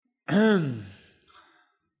So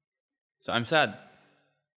I'm sad.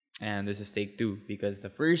 And this is take two because the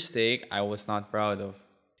first take I was not proud of.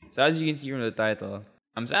 So as you can see from the title,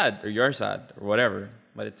 I'm sad or you're sad or whatever.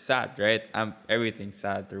 But it's sad, right? I'm everything's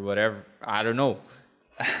sad or whatever. I don't know.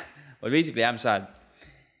 But basically I'm sad.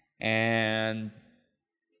 And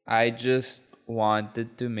I just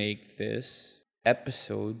wanted to make this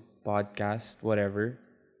episode, podcast, whatever,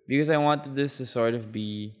 because I wanted this to sort of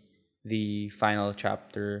be the final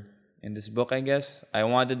chapter in this book, I guess. I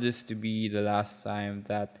wanted this to be the last time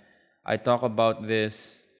that I talk about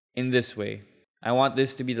this in this way. I want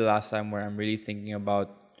this to be the last time where I'm really thinking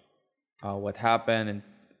about what happened and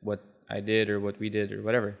what I did or what we did or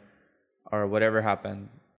whatever happened.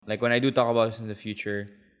 Like when I do talk about this in the future,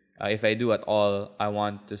 if I do at all, I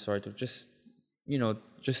want to sort of just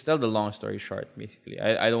tell the long story short, basically.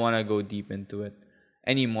 I don't want to go deep into it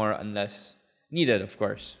anymore unless needed, of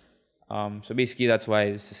course. So basically, that's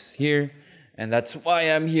why this is here, and that's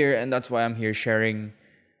why I'm here, and that's why I'm here sharing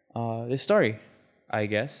this story, I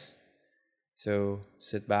guess. So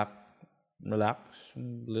sit back, relax,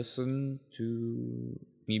 and listen to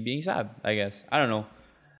me being sad, I guess. I don't know.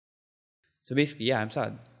 So basically, yeah, I'm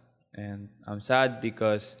sad. And I'm sad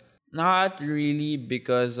because, not really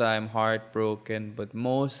because I'm heartbroken, but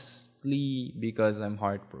mostly because I'm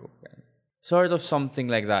heartbroken. Sort of something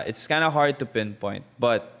like that. It's kind of hard to pinpoint.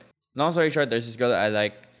 But long story short, there's this girl that I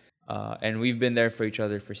like, and we've been there for each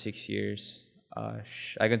other for 6 years.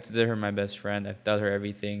 I consider her my best friend. I tell her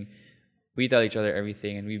everything. We tell each other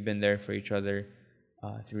everything, and we've been there for each other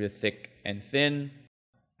through the thick and thin.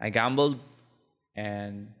 I gambled,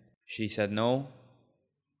 and she said no,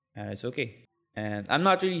 and it's okay. And I'm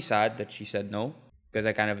not really sad that she said no, because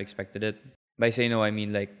I kind of expected it. By say no, I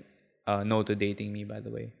mean like no to dating me, by the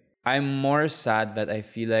way. I'm more sad that I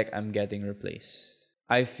feel like I'm getting replaced.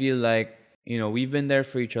 I feel like, we've been there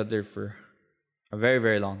for each other for a very,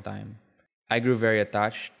 very long time. I grew very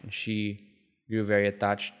attached. She grew very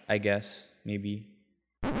attached, I guess, maybe.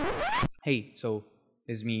 Hey, so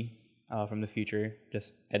it's me from the future,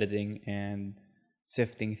 just editing and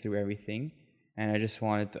sifting through everything. And I just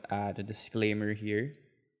wanted to add a disclaimer here.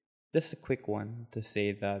 Just a quick one to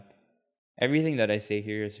say that everything that I say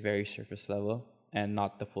here is very surface level and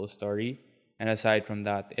not the full story. And aside from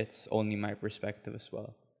that, it's only my perspective as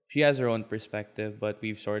well. She has her own perspective, but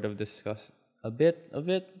we've sort of discussed a bit of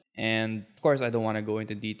it. And of course, I don't want to go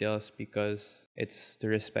into details because it's to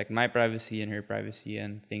respect my privacy and her privacy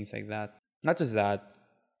and things like that. Not just that,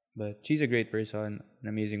 but she's a great person, an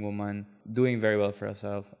amazing woman, doing very well for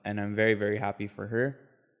herself, and I'm very, very happy for her.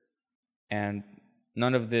 And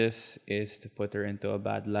none of this is to put her into a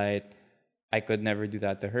bad light. I could never do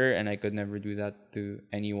that to her, and I could never do that to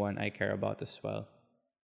anyone I care about as well.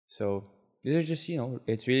 So these are just,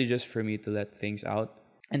 it's really just for me to let things out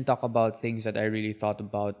and talk about things that I really thought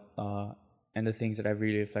about and the things that I've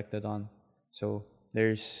really reflected on. So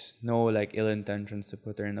there's no like ill intentions to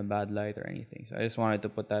put her in a bad light or anything. So I just wanted to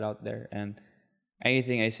put that out there. And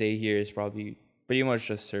anything I say here is probably pretty much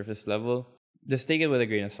just surface level. Just take it with a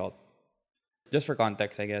grain of salt. Just for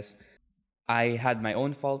context, I guess. I had my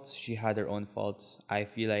own faults. She had her own faults. I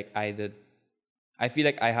feel like I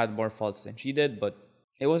had more faults than she did, but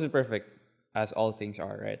it wasn't perfect, as all things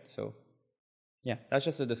are, right? So, yeah, that's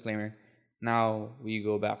just a disclaimer. Now we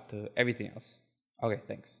go back to everything else. Okay,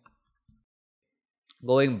 thanks.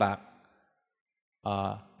 Going back,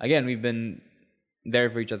 again, we've been there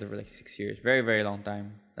for each other for like 6 years. Very, very long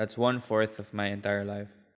time. That's 1/4 of my entire life.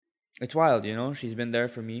 It's wild, She's been there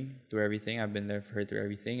for me through everything. I've been there for her through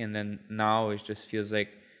everything. And then now it just feels like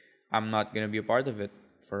I'm not going to be a part of it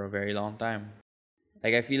for a very long time.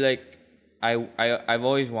 Like, I feel like I've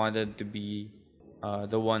always wanted to be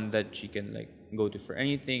the one that she can, like, go to for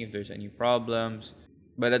anything if there's any problems.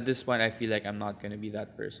 But at this point, I feel like I'm not going to be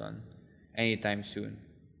that person anytime soon.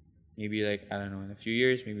 Maybe, like, I don't know, in a few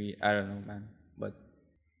years, maybe, I don't know, man. But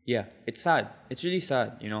yeah, it's sad. It's really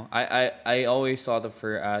sad, I always thought of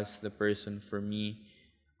her as the person for me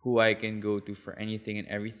who I can go to for anything and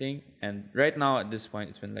everything. And right now, at this point,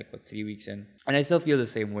 it's been like, 3 weeks in. And I still feel the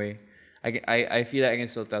same way. I feel like I can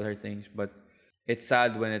still tell her things, but it's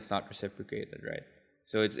sad when it's not reciprocated, right?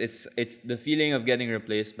 So it's the feeling of getting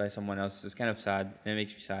replaced by someone else is kind of sad, and it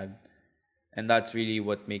makes me sad. And that's really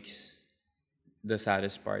what makes the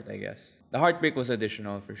saddest part, I guess. The heartbreak was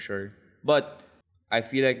additional for sure. But I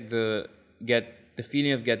feel like the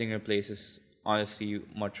feeling of getting replaced is honestly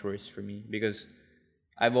much worse for me because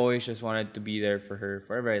I've always just wanted to be there for her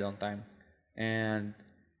for a very long time. And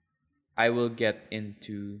I will get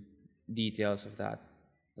into details of that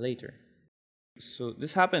later. So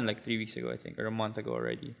this happened like 3 weeks ago, I think, or a month ago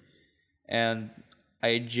already. And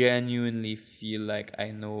I genuinely feel like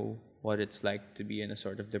I know what it's like to be in a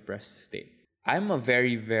sort of depressed state. I'm a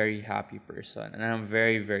very, very happy person and I'm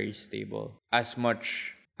very, very stable. As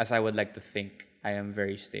much as I would like to think I am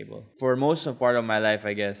very stable. For most of part of my life,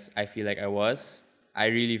 I guess, I feel like I was. I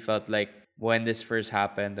really felt like when this first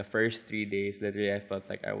happened, the first 3 days, literally, I felt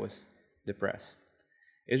like I was depressed.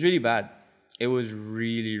 It was really bad. It was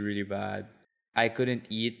really, really bad. I couldn't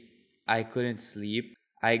eat. I couldn't sleep.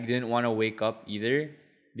 I didn't want to wake up either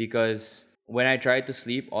because when I tried to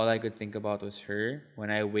sleep, all I could think about was her. When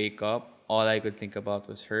I wake up, all I could think about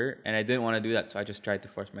was her. And I didn't want to do that, so I just tried to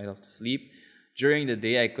force myself to sleep. During the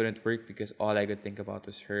day, I couldn't work because all I could think about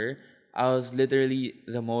was her. I was literally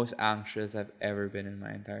the most anxious I've ever been in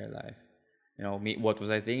my entire life. Me, what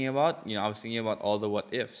was I thinking about? I was thinking about all the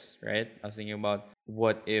what ifs, right? I was thinking about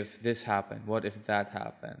what if this happened? What if that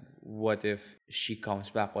happened? What if she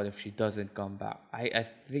comes back? What if she doesn't come back? I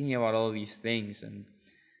thinking about all these things, and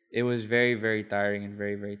it was very, very tiring and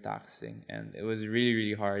very, very taxing. And it was really,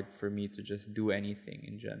 really hard for me to just do anything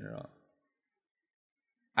in general.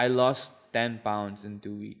 I lost 10 pounds in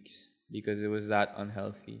 2 weeks because it was that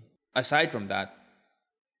unhealthy. Aside from that,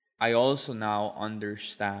 I also now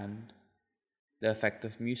understand the effect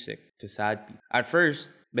of music to sad people. At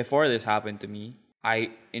first, before this happened to me,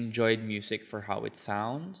 I enjoyed music for how it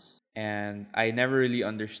sounds, and I never really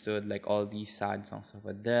understood like all these sad songs of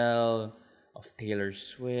Adele, of Taylor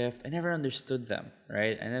Swift. I never understood them,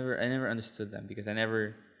 right? I never understood them because I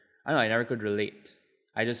don't know, I never could relate.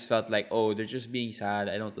 I just felt like, oh, they're just being sad.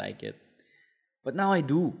 I don't like it. But now I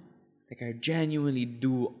do. Like, I genuinely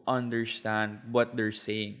do understand what they're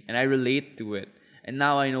saying. And I relate to it. And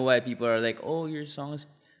now I know why people are like, oh, your songs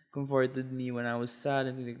comforted me when I was sad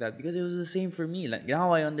and things like that. Because it was the same for me. Like,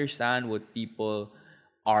 now I understand what people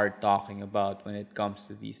are talking about when it comes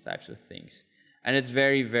to these types of things. And it's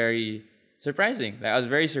very, very surprising. Like, I was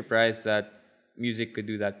very surprised that music could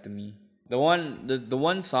do that to me. The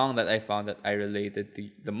one song that I found that I related to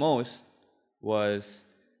the most was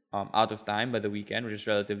Out of Time by The Weeknd, which is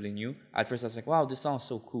relatively new. At first I was like, wow, this song is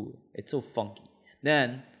so cool. It's so funky.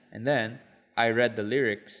 Then I read the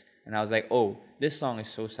lyrics and I was like, oh, this song is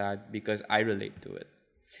so sad because I relate to it.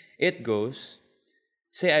 It goes,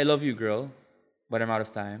 say I love you, girl, but I'm out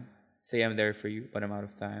of time. Say I'm there for you, but I'm out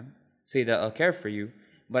of time. Say that I'll care for you,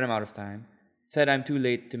 but I'm out of time. Said I'm too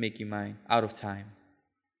late to make you mine, out of time.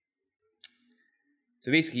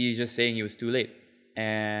 So basically, he's just saying he was too late.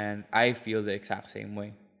 And I feel the exact same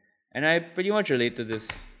way. And I pretty much relate to this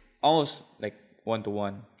almost like one to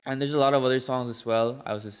one. And there's a lot of other songs as well.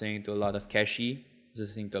 I was listening to a lot of Keshi. I was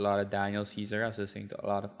listening to a lot of Daniel Caesar. I was listening to a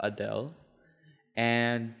lot of Adele.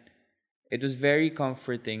 And it was very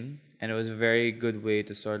comforting. And it was a very good way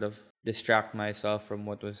to sort of distract myself from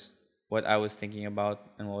what I was thinking about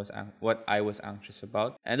and what I was anxious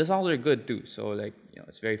about. And the songs are good too. So like,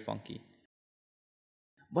 it's very funky.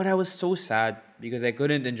 But I was so sad because I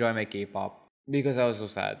couldn't enjoy my K-pop because I was so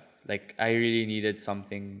sad. Like, I really needed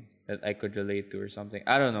something that I could relate to or something.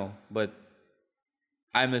 I don't know, but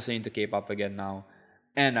I'm listening to K-pop again now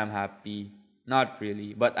and I'm happy. Not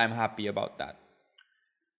really, but I'm happy about that.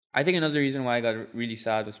 I think another reason why I got really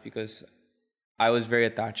sad was because I was very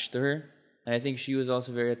attached to her. And I think she was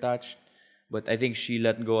also very attached. But I think she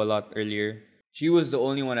let go a lot earlier. She was the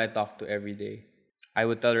only one I talked to every day. I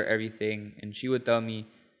would tell her everything and she would tell me,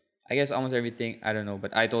 I guess almost everything, I don't know,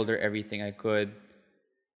 but I told her everything I could.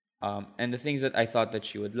 And the things that I thought that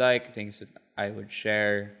she would like, things that I would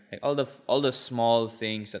share, like all the small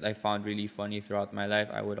things that I found really funny throughout my life,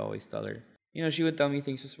 I would always tell her. She would tell me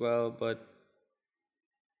things as well, but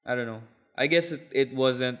I don't know. I guess it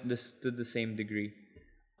wasn't this to the same degree.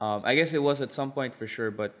 I guess it was at some point for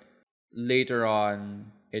sure, but later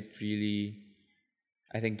on, it really,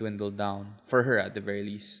 I think, dwindled down for her at the very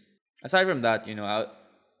least. Aside from that,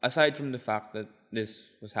 aside from the fact that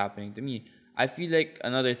this was happening to me, I feel like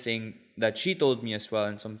another thing that she told me as well,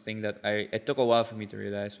 and something that it took a while for me to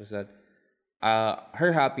realize, was that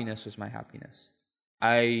her happiness was my happiness.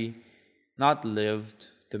 I not lived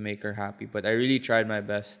to make her happy, but I really tried my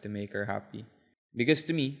best to make her happy. Because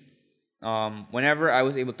to me, whenever I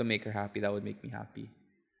was able to make her happy, that would make me happy.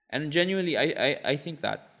 And genuinely, I think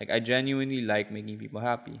that. Like, I genuinely like making people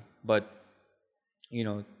happy. But,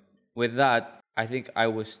 with that, I think I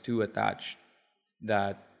was too attached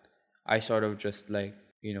that I sort of just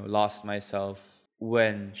lost myself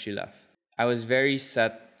when she left. I was very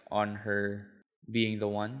set on her being the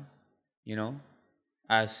one,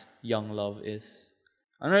 as young love is.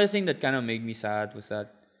 Another thing that kind of made me sad was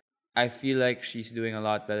that I feel like she's doing a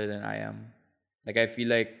lot better than I am. Like, I feel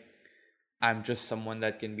like I'm just someone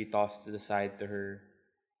that can be tossed to the side to her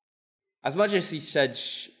As much as she said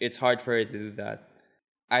it's hard for her to do that,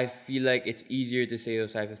 I feel like it's easier to say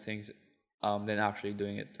those types of things than actually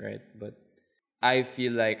doing it, right? But I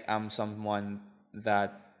feel like I'm someone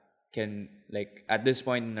that can, like, at this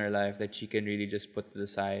point in her life, that she can really just put to the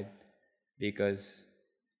side because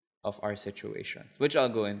of our situation, which I'll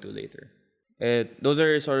go into later. Those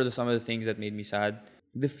are sort of some of the things that made me sad.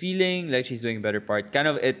 The feeling like she's doing better part,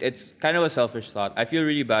 it's kind of a selfish thought. I feel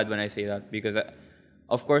really bad when I say that because,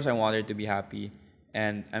 of course, I want her to be happy,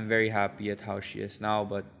 and I'm very happy at how she is now.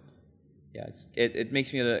 But yeah, it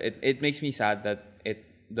makes me it makes me sad that it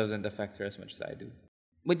doesn't affect her as much as I do.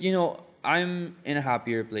 But I'm in a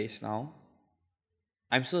happier place now.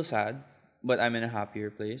 I'm still sad, but I'm in a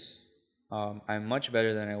happier place. I'm much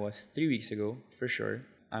better than I was 3 weeks ago, for sure.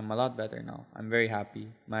 I'm a lot better now. I'm very happy.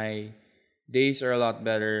 My days are a lot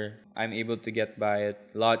better. I'm able to get by it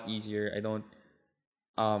a lot easier. I don't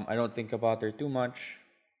think about her too much.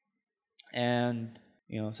 And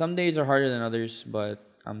some days are harder than others, but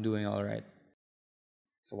I'm doing all right.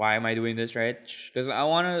 So why am I doing this, right? Because I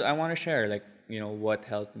wanna share, like, what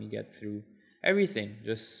helped me get through everything,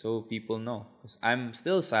 just so people know. Because I'm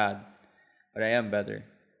still sad, but I am better.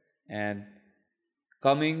 And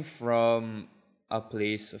coming from a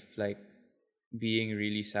place of, like, being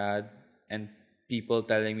really sad and people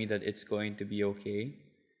telling me that it's going to be okay,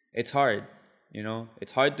 it's hard.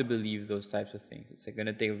 It's hard to believe those types of things. It's, like,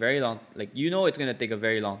 gonna take a very long, like, it's gonna take a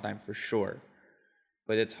very long time for sure,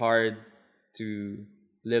 but it's hard to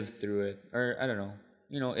live through it. Or I don't know.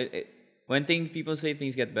 When people say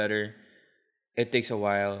things get better, it takes a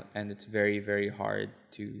while, and it's very, very hard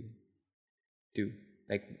to do.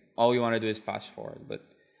 Like, all you want to do is fast forward. But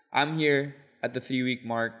I'm here at the 3 week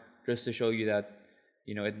mark just to show you that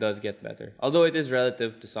it does get better. Although it is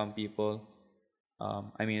relative to some people.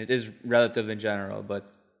 It is relative in general, but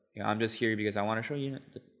I'm just here because I want to show you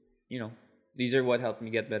that these are what helped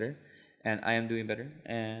me get better, and I am doing better,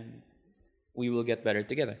 and we will get better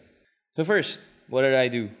together. So first, what did I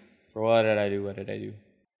do? What did I do?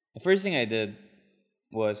 The first thing I did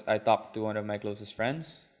was I talked to one of my closest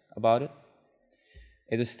friends about it.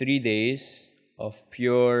 It was 3 days of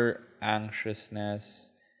pure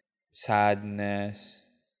anxiousness, sadness,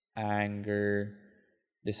 anger,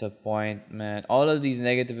 disappointment, all of these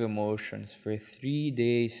negative emotions for 3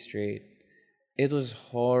 days straight. It was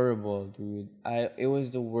horrible, dude. It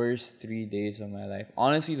was the worst 3 days of my life.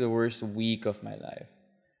 Honestly, the worst week of my life.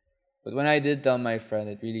 But when I did tell my friend,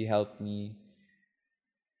 it really helped me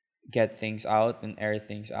get things out and air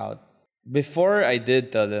things out. Before I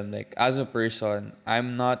did tell them, like, as a person,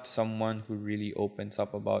 I'm not someone who really opens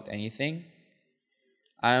up about anything.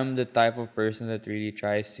 I'm the type of person that really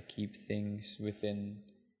tries to keep things within,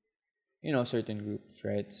 certain groups,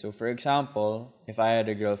 right? So, for example, if I had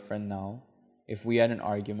a girlfriend now, if we had an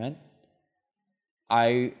argument,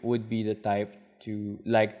 I would be the type to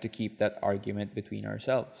like to keep that argument between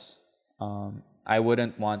ourselves. I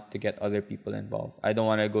wouldn't want to get other people involved. I don't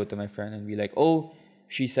want to go to my friend and be like, oh,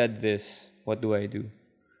 she said this, what do I do?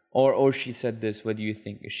 Or, oh, she said this, what do you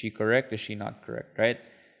think? Is she correct? Is she not correct? Right?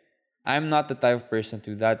 I'm not the type of person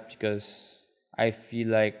to do that because I feel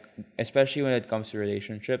like, especially when it comes to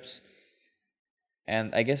relationships,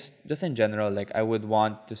 and I guess just in general, like, I would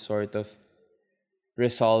want to sort of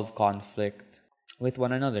resolve conflict with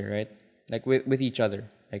one another, right? Like, with each other.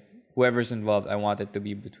 Like, whoever's involved, I want it to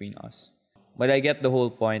be between us. But I get the whole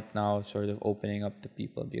point now of sort of opening up to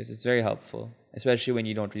people because it's very helpful, especially when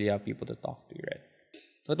you don't really have people to talk to, right?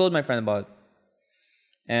 So I told my friend about it,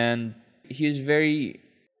 and he was very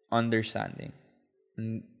understanding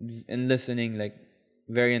and listening, like,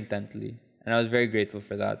 very intently, and I was very grateful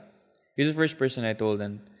for that. He was the first person I told,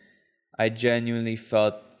 and I genuinely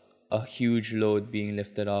felt a huge load being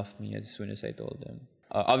lifted off me as soon as I told him.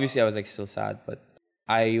 Obviously, I was, like, still sad, but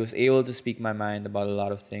I was able to speak my mind about a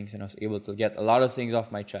lot of things, and I was able to get a lot of things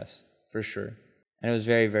off my chest, for sure. And it was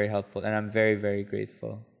very, very helpful, and I'm very, very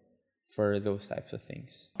grateful for those types of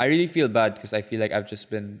things. I really feel bad because I feel like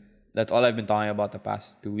that's all I've been talking about the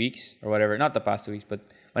past 2 weeks, or whatever. Not the past 2 weeks, but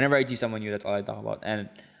whenever I see someone new, that's all I talk about. And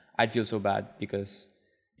I'd feel so bad because,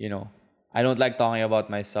 I don't like talking about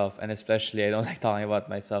myself, and especially I don't like talking about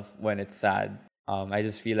myself when it's sad. I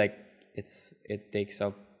just feel like it takes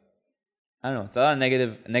up, I don't know, it's a lot of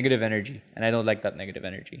negative energy, and I don't like that negative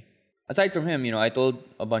energy. Aside from him, I told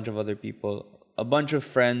a bunch of other people, a bunch of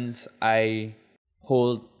friends I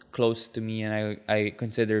hold close to me and I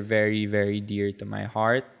consider very, very dear to my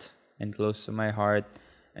heart and close to my heart,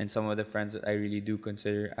 and some of the friends that I really do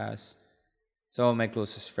consider as some of my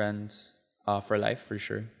closest friends for life, for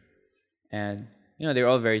sure. And, they're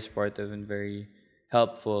all very supportive and very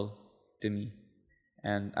helpful to me.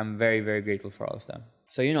 And I'm very, very grateful for all of them.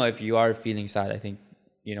 So, if you are feeling sad, I think,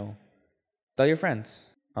 tell your friends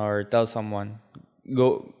or tell someone.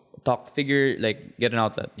 Go talk, get an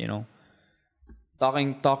outlet.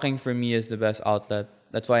 Talking for me is the best outlet.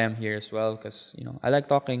 That's why I'm here as well, because, I like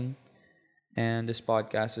talking. And this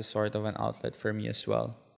podcast is sort of an outlet for me as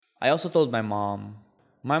well. I also told my mom.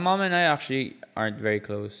 My mom and I actually aren't very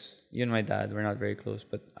close. You and my dad, we're not very close.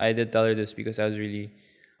 But I did tell her this because I was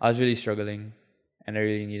really struggling, and I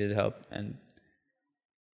really needed help. And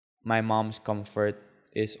my mom's comfort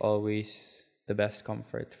is always the best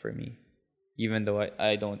comfort for me, even though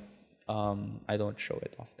I don't show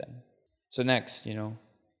it often. So next,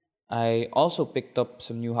 I also picked up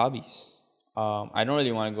some new hobbies. I don't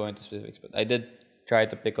really want to go into specifics, but I did try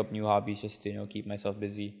to pick up new hobbies just to keep myself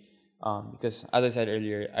busy. Because as I said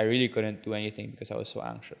earlier, I really couldn't do anything because I was so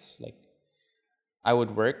anxious. Like, I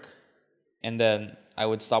would work, and then I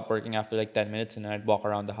would stop working after like 10 minutes, and then I'd walk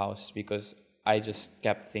around the house because I just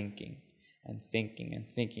kept thinking and thinking and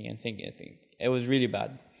thinking and thinking and thinking. It was really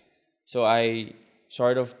bad. So I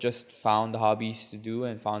sort of just found hobbies to do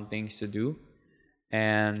and found things to do,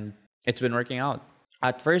 and it's been working out.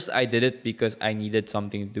 At first, I did it because I needed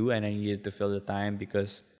something to do and I needed to fill the time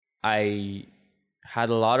because I had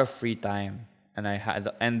a lot of free time,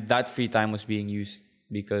 and that free time was being used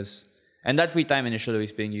because and that free time initially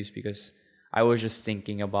was being used because I was just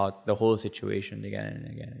thinking about the whole situation again and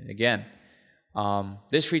again and again.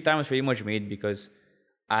 This free time was pretty much made because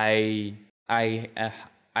I I uh,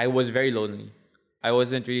 I was very lonely. I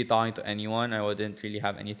wasn't really talking to anyone. I wouldn't really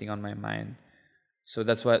have anything on my mind. So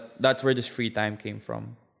that's where this free time came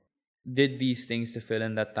from. Did these things to fill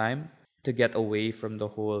in that time to get away from the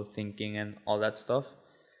whole thinking and all that stuff.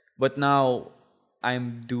 But now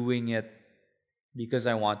I'm doing it because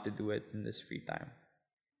I want to do it in this free time,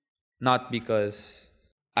 not because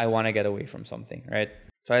I want to get away from something, right?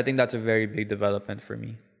 So I think that's a very big development for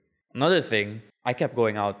me. Another thing, I kept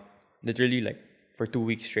going out. Literally, like for 2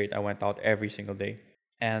 weeks straight, I went out every single day.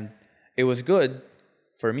 And it was good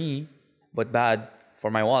for me, but bad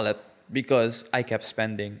for my wallet because I kept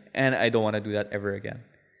spending and I don't want to do that ever again.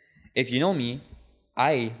 If you know me,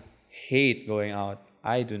 I hate going out.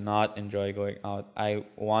 I do not enjoy going out. I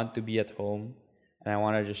want to be at home and I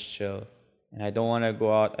want to just chill. And I don't want to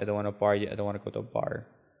go out. I don't want to party. I don't want to go to a bar.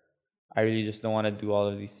 I really just don't want to do all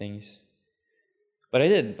of these things. But I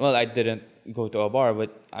did. Well, I didn't go to a bar,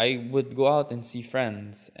 but I would go out and see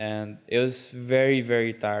friends. And it was very,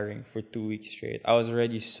 very tiring for 2 weeks straight. I was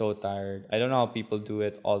already so tired. I don't know how people do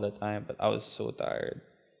it all the time, but I was so tired.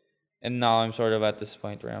 And now I'm sort of at this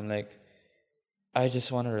point where I'm like, I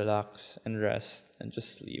just want to relax and rest and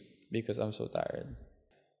just sleep because I'm so tired.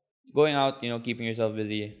 Going out, keeping yourself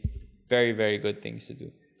busy, very, very good things to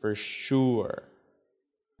do, for sure.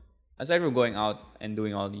 Aside from going out and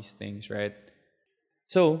doing all these things, right?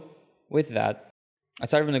 So, with that,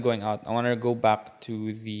 aside from the going out, I want to go back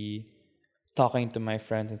to the talking to my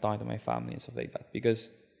friends and talking to my family and stuff like that.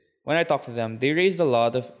 Because when I talk to them, they raised a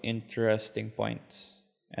lot of interesting points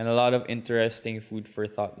and a lot of interesting food for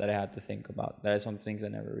thought that I had to think about. That are some things I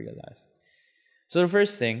never realized. So the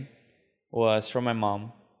first thing was from my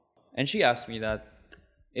mom. And she asked me that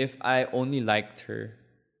if I only liked her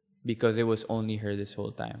because it was only her this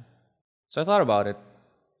whole time. So I thought about it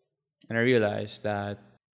and I realized that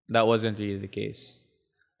that wasn't really the case.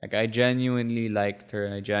 Like, I genuinely liked her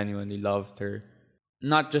and I genuinely loved her.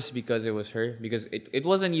 Not just because it was her, because it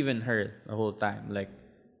wasn't even her the whole time. Like,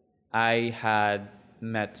 I had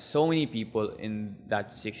met so many people in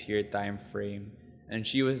that 6 year time frame, and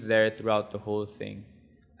she was there throughout the whole thing.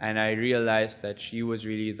 And I realized that she was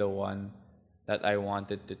really the one that I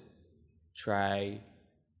wanted to try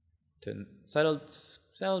to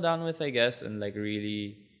settle down with, I guess, and like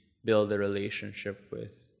really build a relationship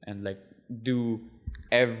with, and like do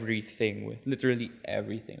everything with, literally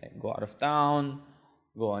everything. Like, go out of town,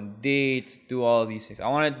 go on dates, do all these things. I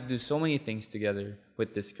wanted to do so many things together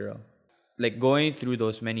with this girl. Like, going through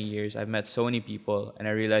those many years, I've met so many people, and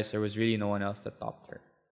I realized there was really no one else that topped her.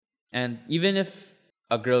 And even if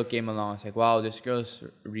a girl came along, it's like, wow, this girl's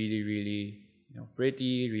really, really,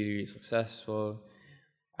 pretty, really, really successful.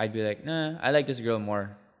 I'd be like, nah, I like this girl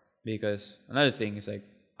more. Because another thing is, like,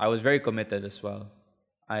 I was very committed as well.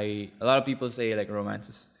 A lot of people say, like, romance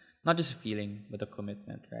is not just a feeling, but a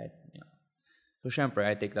commitment, right? So, syempre,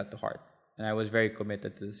 I take that to heart. And I was very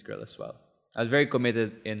committed to this girl as well. I was very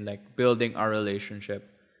committed in, like, building our relationship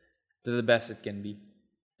to the best it can be.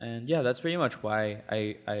 And yeah, that's pretty much why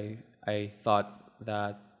I thought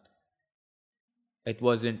that it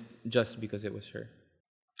wasn't just because it was her.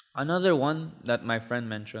 Another one that my friend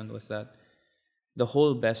mentioned was that the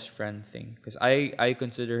whole best friend thing, because I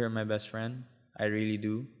consider her my best friend. I really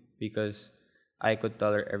do, because I could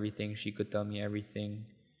tell her everything, she could tell me everything.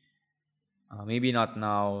 Maybe not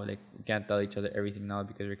now, like we can't tell each other everything now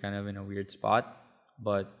because we're kind of in a weird spot.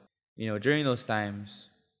 But during those times,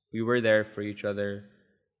 we were there for each other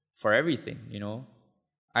for everything.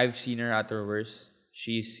 I've seen her at her worst.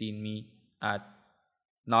 She's seen me at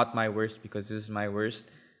not my worst, because this is my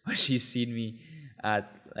worst, but she's seen me at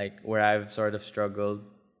like where I've sort of struggled,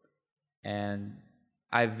 and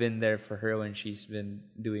I've been there for her when she's been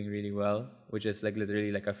doing really well, which is like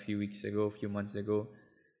literally like a few weeks ago, a few months ago.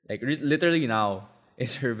 Like literally now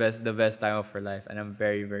is the best time of her life, and I'm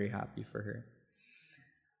very very happy for her.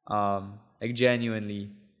 Like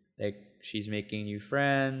genuinely, like she's making new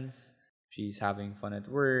friends, she's having fun at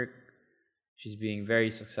work, she's being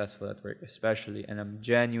very successful at work, especially, and I'm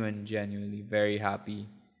genuinely very happy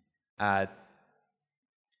at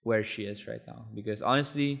where she is right now, because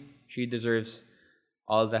honestly, she deserves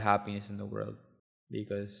all the happiness in the world,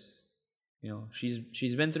 because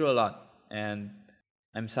she's been through a lot, and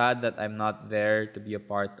I'm sad that I'm not there to be a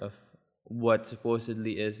part of what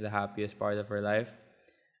supposedly is the happiest part of her life.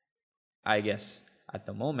 I guess at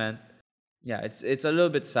the moment, yeah, it's a little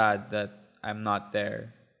bit sad that I'm not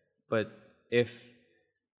there. But if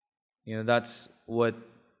that's what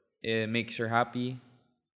makes her happy,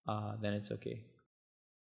 then it's okay.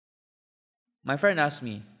 My friend asked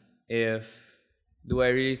me if do I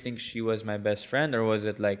really think she was my best friend, or was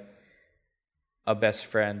it like a best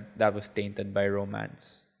friend that was tainted by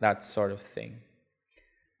romance, that sort of thing.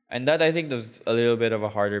 And that, I think, was a little bit of a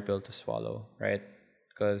harder pill to swallow, right?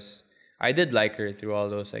 Because I did like her through all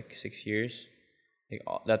those like 6 years. Like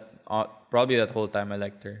probably that whole time I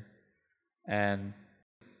liked her, and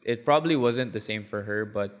it probably wasn't the same for her.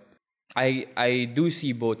 But I do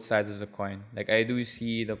see both sides of the coin. Like I do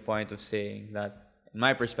see the point of saying that, in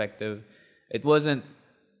my perspective, it wasn't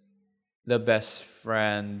the best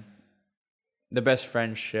friend, the best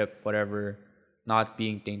friendship, whatever, not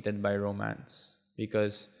being tainted by romance,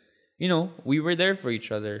 because we were there for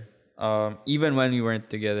each other. Even when we weren't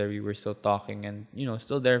together, we were still talking, and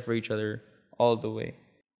still there for each other all the way.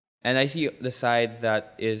 And I see the side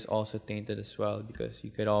that is also tainted as well, because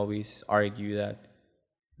you could always argue that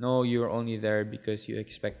no, you were only there because you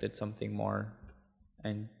expected something more,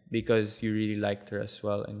 and because you really liked her as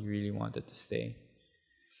well and you really wanted to stay.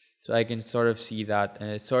 So I can sort of see that, and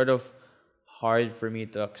it's sort of hard for me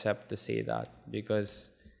to accept to say that, because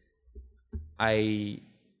I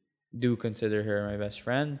do consider her my best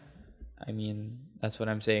friend. I mean, that's what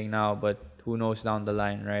I'm saying now, but who knows down the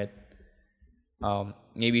line, right?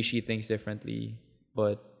 Maybe she thinks differently,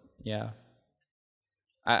 but yeah,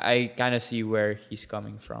 I kind of see where he's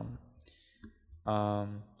coming from.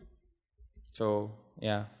 So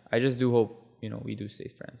yeah, I just do hope we do stay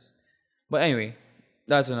friends. But anyway,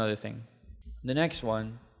 that's another thing. The next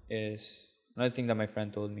one is another thing that my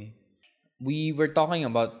friend told me. We were talking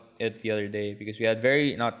about it the other day because we had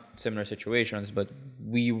very not similar situations, but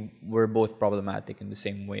we were both problematic in the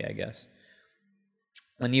same way, I guess.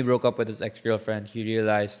 When he broke up with his ex-girlfriend, he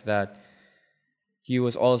realized that he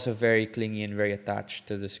was also very clingy and very attached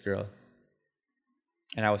to this girl.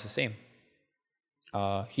 And I was the same.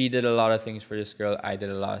 He did a lot of things for this girl. I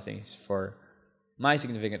did a lot of things for my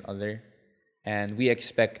significant other. And we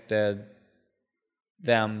expected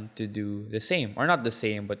them to do the same. Or not the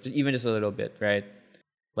same, but even just a little bit, right?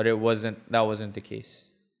 But that wasn't the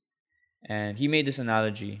case. And he made this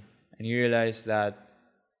analogy. And he realized that,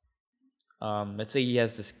 let's say he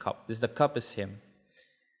has this cup. The cup is him.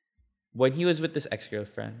 When he was with this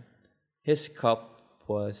ex-girlfriend, his cup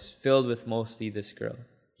was filled with mostly this girl.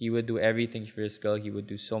 He would do everything for this girl. He would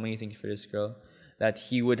do so many things for this girl that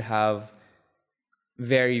he would have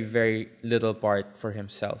very, very little part for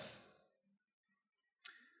himself.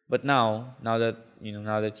 But now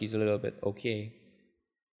that he's a little bit okay,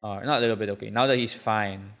 not a little bit okay, now that he's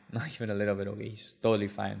fine, not even a little bit okay, he's totally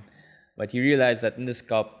fine. But he realized that in this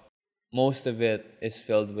cup, most of it is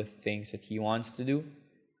filled with things that he wants to do,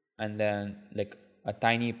 and then like a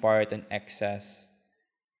tiny part, an excess,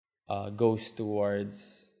 goes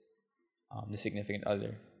towards the significant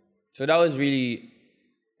other. So that was really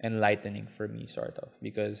enlightening for me, sort of,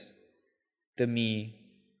 because to me,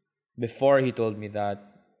 before he told me that,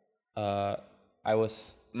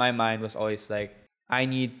 my mind was always like, I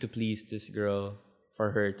need to please this girl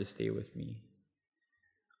for her to stay with me.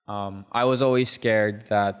 I was always scared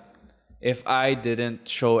that if I didn't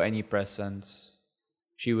show any presence,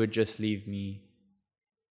 she would just leave me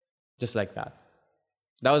just like that.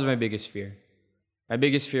 That was my biggest fear. My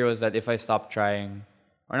biggest fear was that if I stopped trying,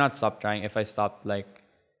 or not stopped trying, if I stopped like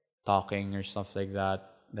talking or stuff like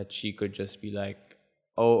that, that she could just be like,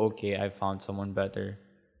 oh, okay, I found someone better,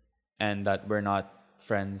 and that we're not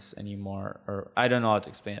friends anymore, or I don't know how to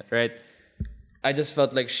explain it, right? I just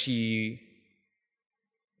felt like she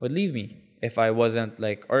would leave me if I wasn't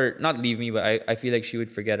like, or not leave me, but I feel like she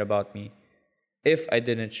would forget about me if I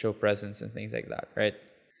didn't show presence and things like that, right?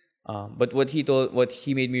 But what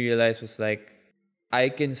he made me realize was like, I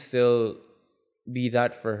can still be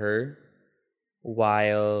that for her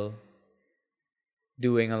while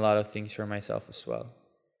doing a lot of things for myself as well.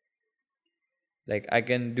 Like I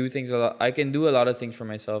can do things a lot. I can do a lot of things for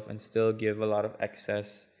myself and still give a lot of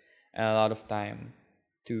excess and a lot of time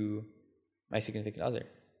to my significant other.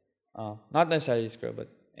 Not necessarily this girl, but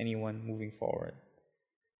anyone moving forward.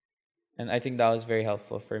 And I think that was very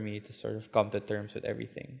helpful for me to sort of come to terms with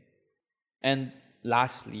everything. And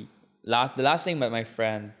lastly, the last thing that my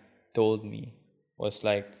friend told me was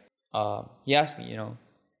like, he asked me,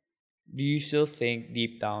 do you still think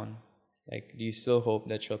deep down, like, do you still hope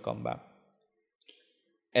that she'll come back?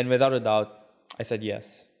 And without a doubt, I said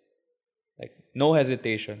yes. Like, no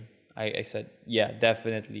hesitation. I said, yeah,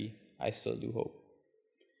 definitely, I still do hope.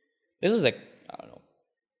 This was like, I don't know,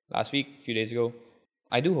 last week, a few days ago.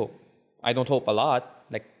 I do hope. I don't hope a lot.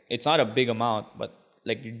 Like, it's not a big amount, but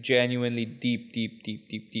like genuinely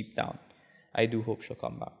deep down, I do hope she'll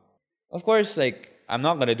come back. Of course, like, I'm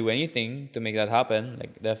not gonna do anything to make that happen,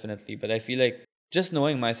 like, definitely. But I feel like just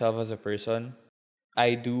knowing myself as a person,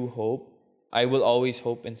 I do hope. I will always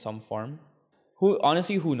hope in some form. Who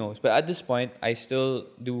knows? But at this point, I still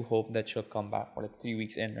do hope that she'll come back. Or like 3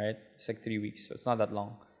 weeks in, right? It's like 3 weeks, so it's not that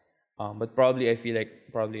long. But probably I feel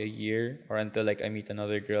like probably a year, or until like I meet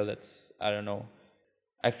another girl that's, I don't know.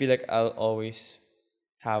 I feel like I'll always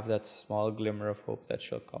have that small glimmer of hope that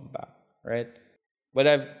she'll come back, right? But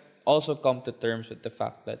I've also come to terms with the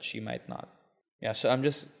fact that she might not. Yeah, so I'm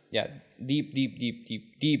just, yeah,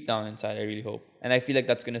 deep down inside, I really hope. And I feel like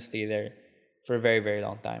that's gonna stay there for a very, very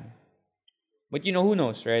long time. But who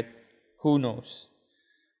knows, right? Who knows?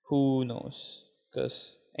 Who knows?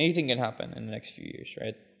 Because anything can happen in the next few years,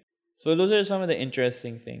 right? So those are some of the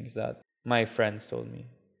interesting things that my friends told me.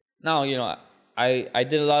 Now, I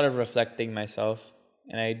did a lot of reflecting myself,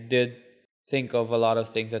 and I did think of a lot of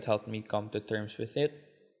things that helped me come to terms with it.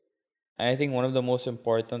 And I think one of the most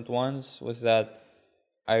important ones was that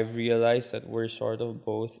I've realized that we're sort of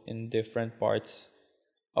both in different parts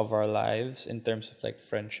of our lives in terms of like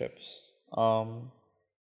friendships. I'm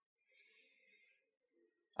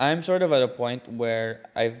sort of at a point where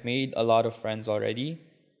I've made a lot of friends already,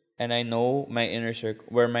 and I know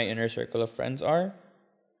where my inner circle of friends are.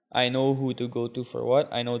 I know who to go to for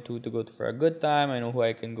what. I know who to go to for a good time. I know who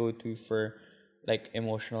I can go to for like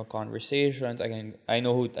emotional conversations. I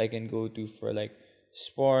know who I can go to for like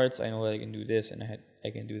sports. I know I can do this and I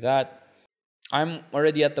can do that. I'm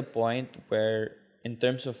already at the point where in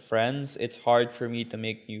terms of friends, it's hard for me to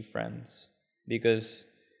make new friends because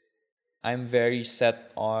I'm very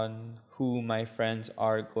set on who my friends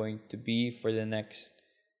are going to be for the next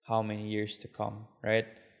how many years to come, right?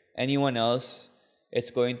 Anyone else,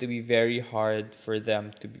 it's going to be very hard for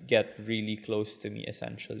them to get really close to me,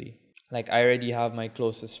 essentially. Like, I already have my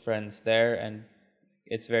closest friends there, and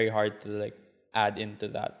it's very hard to, like, add into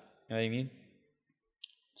that. You know what I mean?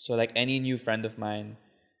 So, like, any new friend of mine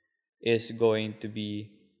is going to be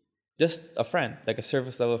just a friend, like a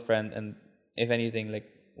surface level friend, and if anything, like,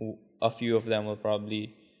 a few of them will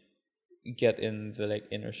probably get in the, like,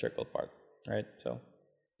 inner circle part, right? So,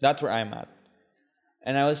 that's where I'm at.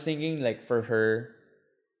 And I was thinking, like, for her,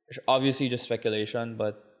 obviously just speculation,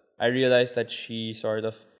 but I realized that she sort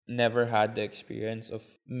of never had the experience of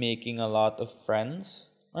making a lot of friends.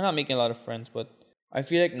 Or not making a lot of friends, but I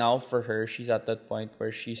feel like now for her, she's at that point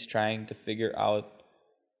where she's trying to figure out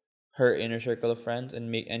her inner circle of friends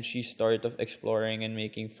and she's sort of exploring and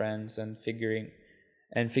making friends and figuring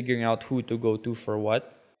out who to go to for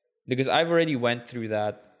what. Because I've already went through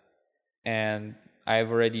that and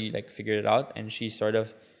I've already like figured it out, and she's sort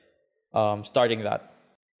of starting that.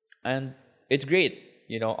 And it's great,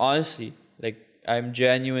 honestly. Like, I'm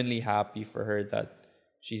genuinely happy for her that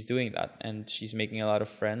she's doing that and she's making a lot of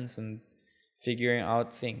friends and figuring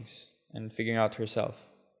out things and figuring out herself.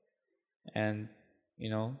 And,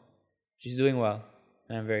 she's doing well,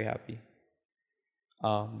 and I'm very happy.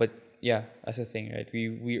 But yeah, that's the thing, right?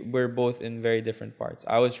 We're both in very different parts.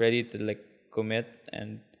 I was ready to like commit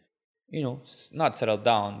and, not settle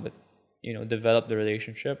down, but, develop the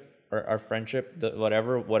relationship or our friendship,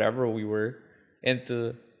 whatever we were,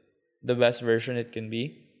 into the best version it can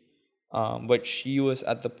be. But she was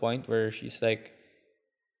at the point where she's like,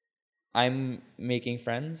 I'm making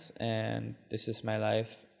friends and this is my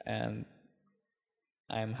life and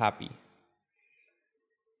I'm happy.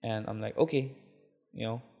 And I'm like, okay, you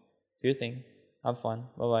know, do your thing, have fun,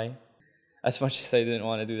 bye bye. As much as I didn't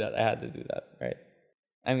want to do that, I had to do that, right?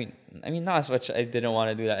 I mean, not as much I didn't want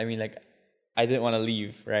to do that. I mean, like, I didn't want to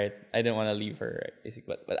leave, right? I didn't want to leave her, right?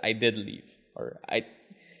 Basically, but I did leave,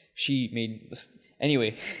 she made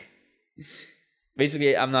anyway.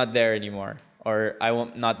 Basically, I'm not there anymore, or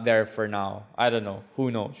I'm not there for now. I don't know.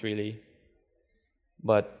 Who knows, really?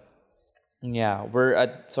 But yeah, we're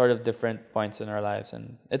at sort of different points in our lives,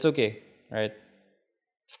 and it's okay, right?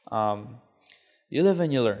 Um, you live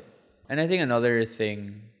and you learn. And I think another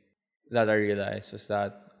thing that I realized was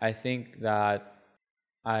that I think that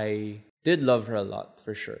I did love her a lot,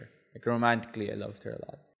 for sure. Like, romantically, I loved her a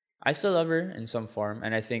lot. I still love her in some form,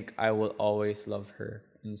 and I think I will always love her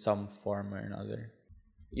in some form or another.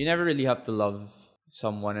 You never really have to love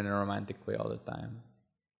someone in a romantic way all the time.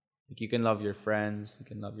 Like, you can love your friends, you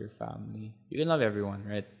can love your family, you can love everyone,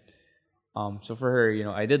 right? So for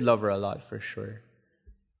her, I did love her a lot, for sure.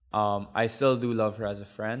 I still do love her as a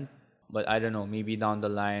friend, but I don't know, maybe down the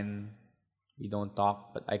line we don't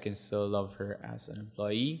talk, but I can still love her as an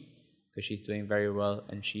employee because she's doing very well,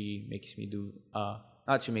 and she makes me do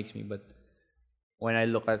not she makes me, but when I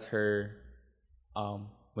look at her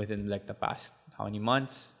within like the past how many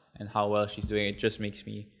months and how well she's doing, it just makes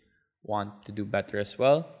me want to do better as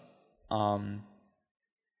well.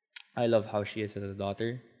 I love how she is as a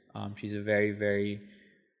daughter. She's a very, very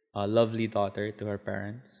lovely daughter to her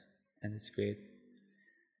parents, and it's great.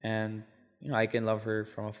 And I can love her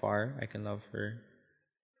from afar. I can love her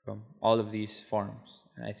from all of these forms,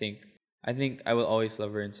 and I think I will always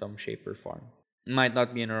love her in some shape or form. It might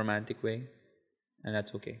not be in a romantic way, and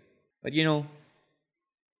that's okay. But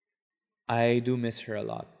I do miss her a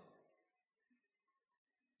lot,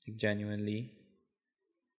 like, genuinely.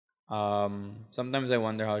 Sometimes I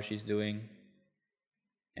wonder how she's doing,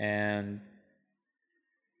 and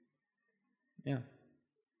yeah,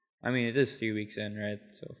 I mean, it is 3 weeks in, right?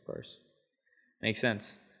 So of course, makes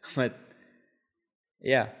sense. But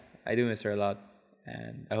yeah, I do miss her a lot,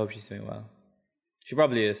 and I hope she's doing well. She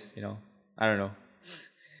probably is, I don't know.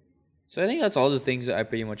 So I think that's all the things that I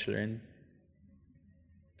pretty much learned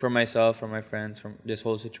from myself, from my friends, from this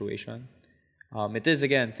whole situation. It is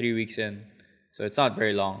again 3 weeks in, so it's not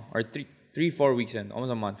very long, or 4 weeks in,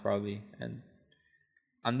 almost a month probably, and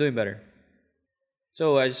I'm doing better.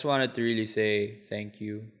 So I just wanted to really say thank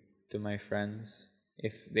you to my friends,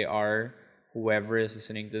 if they are, whoever is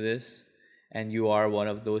listening to this, and you are one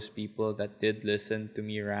of those people that did listen to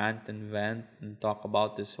me rant and vent and talk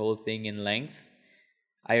about this whole thing in length.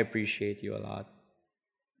 I appreciate you a lot,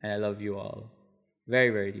 and I love you all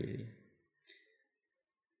very, very dearly.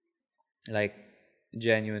 Like,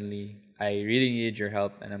 genuinely, I really needed your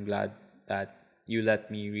help, and I'm glad that you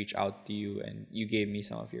let me reach out to you and you gave me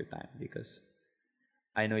some of your time, because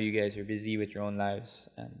I know you guys are busy with your own lives,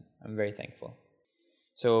 and I'm very thankful.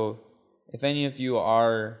 So, if any of you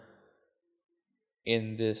are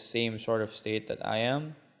in this same sort of state that I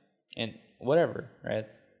am, in whatever, right?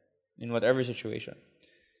 In whatever situation,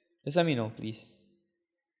 just let me know, please.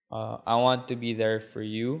 I want to be there for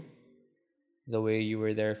you the way you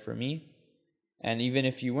were there for me. And even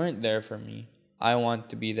if you weren't there for me, I want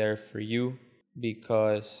to be there for you,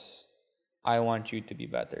 because I want you to be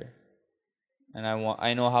better. And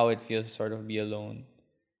I know how it feels to sort of be alone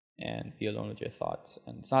and be alone with your thoughts.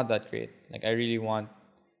 And it's not that great. Like, I really want,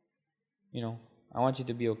 I want you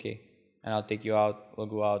to be okay. And I'll take you out, we'll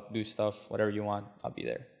go out, do stuff, whatever you want, I'll be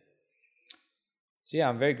there. So yeah,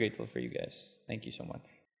 I'm very grateful for you guys. Thank you so much.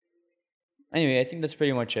 Anyway, I think that's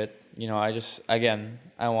pretty much it.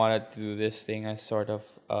 I wanted to do this thing as sort of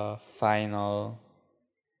a final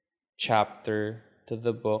chapter to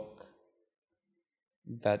the book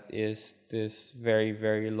that is this very,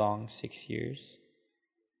 very long 6 years.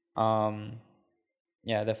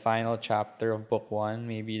 The final chapter of book 1.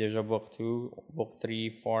 Maybe there's a book 2, book 3,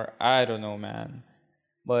 4. I don't know, man.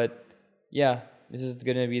 But yeah, this is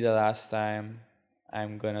gonna be the last time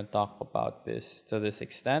I'm gonna talk about this to this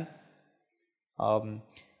extent.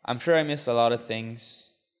 I'm sure I missed a lot of things.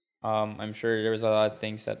 I'm sure there was a lot of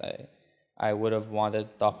things that I would have wanted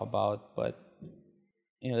to talk about, but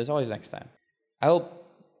there's always next time. I hope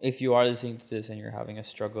if you are listening to this and you're having a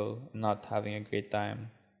struggle, not having a great time,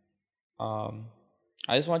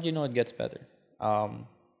 I just want you to know it gets better.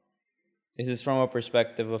 This is from a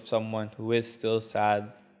perspective of someone who is still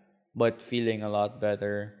sad, but feeling a lot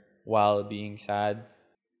better while being sad.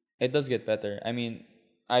 It does get better. I mean,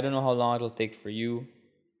 I don't know how long it'll take for you,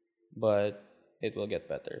 but it will get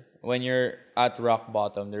better. When you're at rock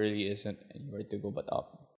bottom, there really isn't anywhere to go but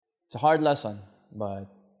up. It's a hard lesson, but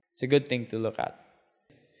It's a good thing to look at.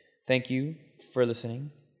 Thank you for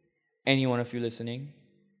listening. Any one of you listening,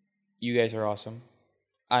 you guys are awesome.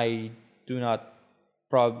 I do not,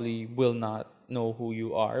 probably will not know who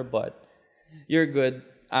you are, but you're good.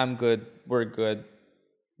 I'm good. We're good.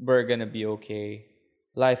 We're gonna be okay.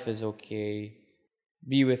 Life is okay.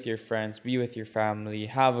 Be with your friends, be with your family,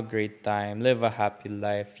 have a great time, live a happy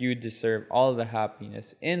life. You deserve all the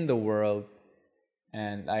happiness in the world,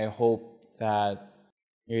 and I hope that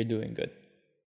you're doing good.